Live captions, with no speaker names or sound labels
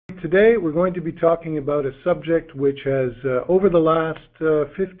today we're going to be talking about a subject which has, over the last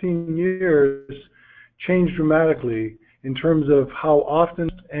 15 years, changed dramatically in terms of how often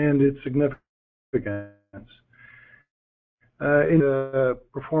and its significance. In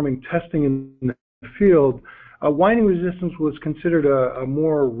performing testing in the field, winding resistance was considered a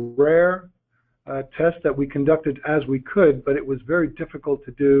more rare test that we conducted as we could, but it was very difficult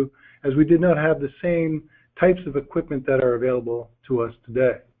to do as we did not have the same types of equipment that are available to us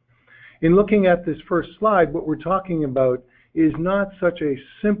today. In looking at this first slide, what we're talking about is not such a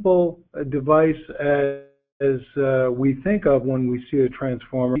simple device as we think of when we see a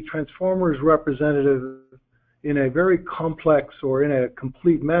transformer. The transformer is representative in a very complex or in a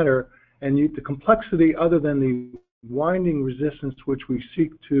complete manner, and the complexity other than the winding resistance which we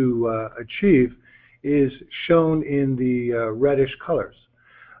seek to achieve is shown in the reddish colors.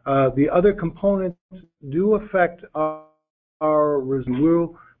 The other components do affect our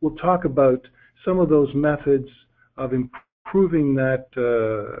resistance. We'll talk about some of those methods of improving that,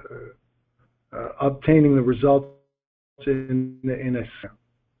 obtaining the results in a.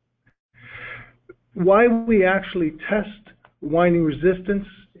 Why we actually test winding resistance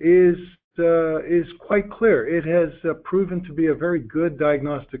is quite clear. It has proven to be a very good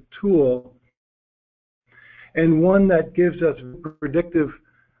diagnostic tool and one that gives us predictive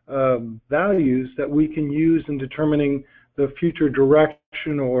values that we can use in determining the future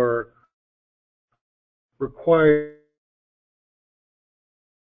direction or required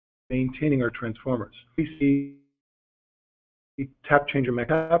maintaining our transformers. We see tap changer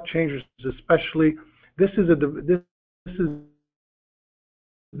tap changers especially. This is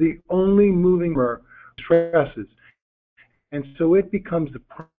the only moving stresses, and so it becomes the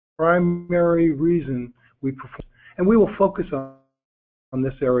primary reason we perform. And we will focus on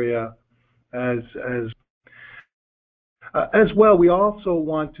this area as well. We also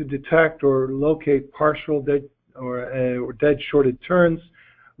want to detect or locate partial dead or dead shorted turns.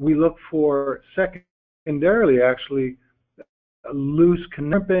 We look for secondarily actually loose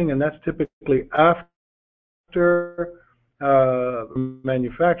crimping, and that's typically after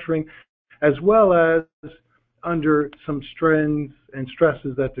manufacturing, as well as under some strains and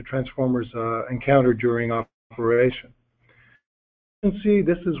stresses that the transformers encounter during operation. You can see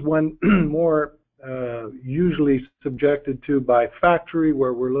this is one more usually subjected to by factory,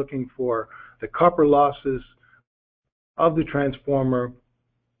 where we're looking for the copper losses of the transformer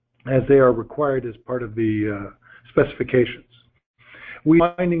as they are required as part of the specifications.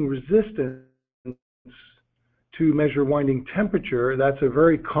 Winding resistance to measure winding temperature, that's a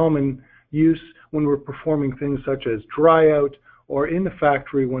very common use when we're performing things such as dry out, or in the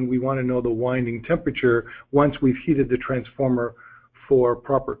factory when we want to know the winding temperature once we've heated the transformer for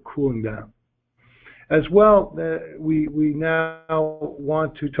proper cooling down. As well, we now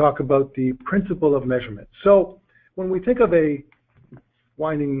want to talk about the principle of measurement. So when we think of a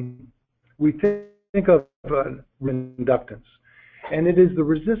winding, we think of inductance. And it is the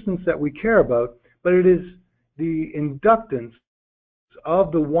resistance that we care about, but it is the inductance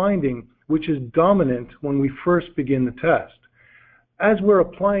of the winding which is dominant when we first begin the test. As we're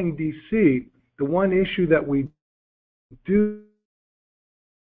applying DC, the one issue that we do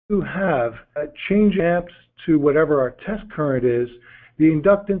have, change amps to whatever our test current is, the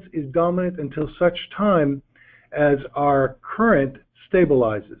inductance is dominant until such time as our current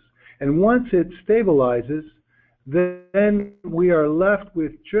stabilizes. And once it stabilizes, then we are left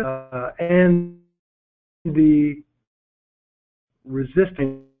with just and the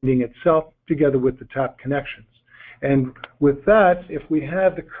resisting itself together with the tap connections. And with that, if we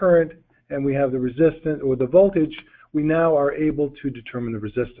have the current and we have the resistance or the voltage, we now are able to determine the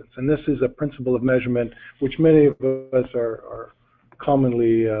resistance. And this is a principle of measurement which many of us are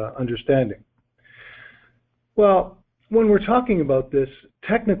commonly understanding. Well, when we're talking about this,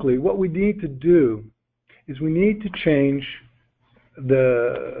 technically what we need to do is we need to change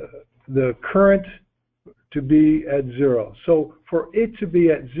the current to be at 0. So for it to be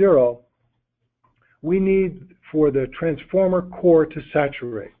at 0, we need for the transformer core to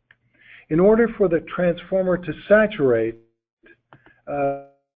saturate. In order for the transformer to saturate,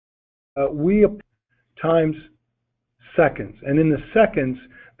 we times seconds. And in the seconds,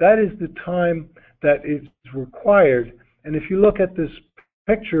 that is the time that is required. And if you look at this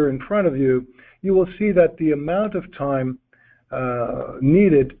picture in front of you, you will see that the amount of time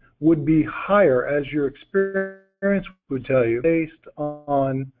needed would be higher, as your experience would tell you, based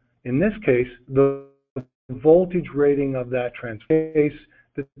on, in this case, the voltage rating of that transformer.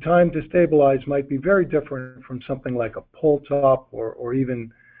 The time to stabilize might be very different from something like a pull top or even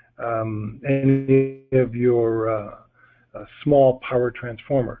any of your small power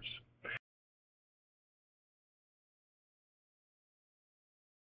transformers.